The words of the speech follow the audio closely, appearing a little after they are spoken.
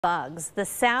Bugs. The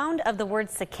sound of the word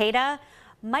cicada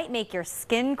might make your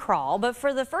skin crawl, but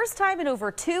for the first time in over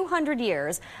 200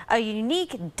 years, a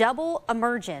unique double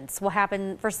emergence will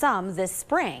happen for some this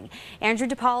spring. Andrew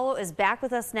DePaulo is back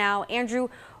with us now. Andrew,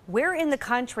 where in the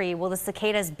country will the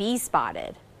cicadas be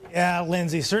spotted? Yeah,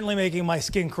 Lindsay, certainly making my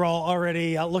skin crawl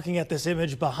already looking at this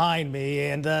image behind me.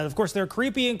 And of course, they're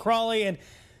creepy and crawly. And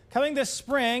coming this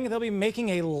spring, they'll be making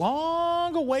a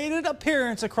long-awaited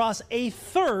appearance across a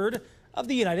third of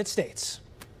the United States.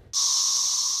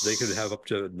 They could have up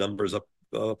to numbers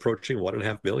approaching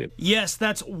 1.5 million. Yes,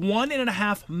 that's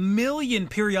 1.5 million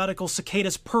periodical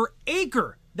cicadas per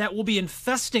acre that will be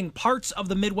infesting parts of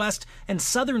the Midwest and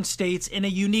southern states in a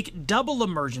unique double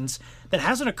emergence that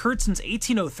hasn't occurred since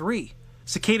 1803.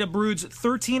 Cicada broods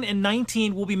 13 and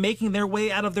 19 will be making their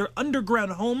way out of their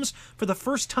underground homes for the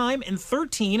first time in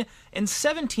 13 and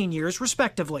 17 years,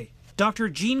 respectively. Dr.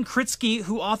 Gene Kritsky,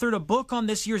 who authored a book on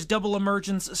this year's double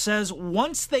emergence, says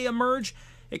once they emerge,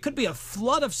 it could be a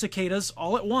flood of cicadas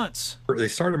all at once. They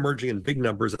start emerging in big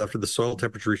numbers after the soil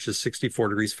temperature reaches 64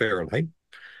 degrees Fahrenheit.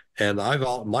 And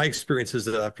my experience is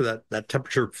that after that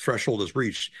temperature threshold is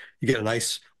reached, you get a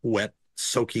nice, wet,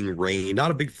 soaking rain, not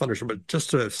a big thunderstorm, but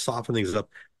just to soften things up.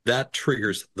 That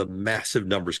triggers the massive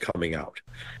numbers coming out.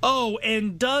 Oh,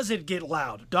 and does it get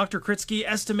loud? Dr. Kritsky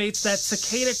estimates that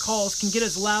cicada calls can get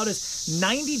as loud as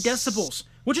 90 decibels,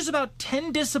 which is about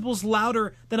 10 decibels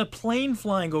louder than a plane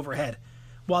flying overhead.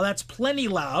 While that's plenty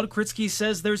loud, Kritsky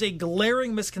says there's a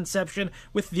glaring misconception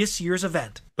with this year's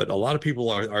event. But a lot of people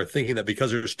are thinking that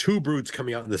because there's two broods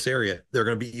coming out in this area, there are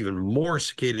going to be even more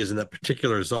cicadas in that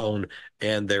particular zone,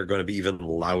 and they're going to be even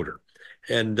louder.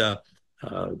 And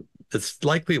it's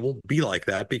likely it won't be like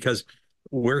that because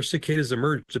where cicadas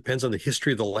emerge depends on the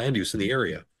history of the land use in the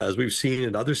area. As we've seen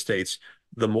in other states,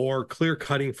 the more clear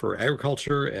cutting for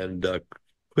agriculture and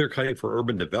clear cutting for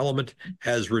urban development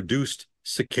has reduced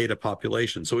cicada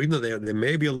population. So even though there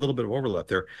may be a little bit of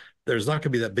overlap there's not going to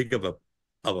be that big of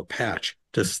a patch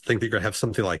to think they're going to have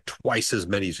something like twice as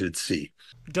many as you'd see.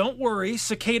 Don't worry,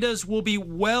 cicadas will be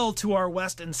well to our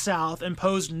west and south and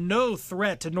pose no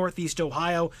threat to northeast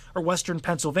Ohio or western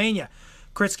Pennsylvania.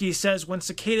 Kritsky says when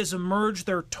cicadas emerge,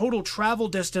 their total travel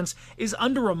distance is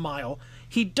under a mile.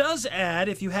 He does add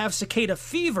if you have cicada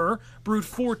fever, brood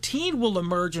 14 will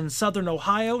emerge in southern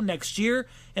Ohio next year,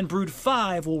 and brood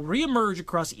 5 will reemerge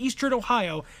across eastern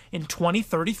Ohio in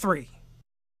 2033.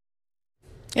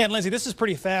 And Lindsay, this is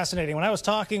pretty fascinating. When I was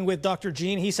talking with Dr.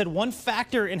 Gene, he said one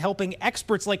factor in helping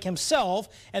experts like himself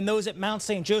and those at Mount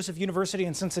St. Joseph University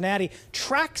in Cincinnati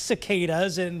track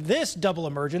cicadas in this double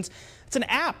emergence, it's an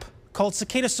app called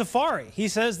Cicada Safari. He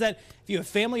says that if you have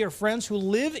family or friends who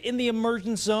live in the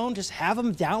emergence zone, just have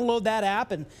them download that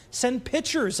app and send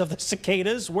pictures of the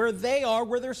cicadas where they are,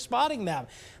 where they're spotting them.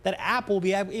 That app will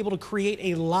be able to create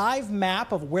a live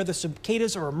map of where the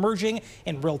cicadas are emerging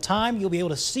in real time. You'll be able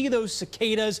to see those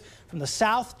cicadas from the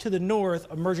south to the north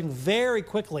emerging very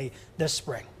quickly this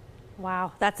spring.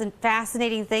 Wow, that's a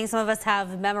fascinating thing. Some of us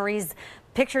have memories,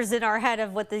 pictures in our head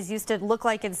of what these used to look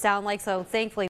like and sound like, so thankfully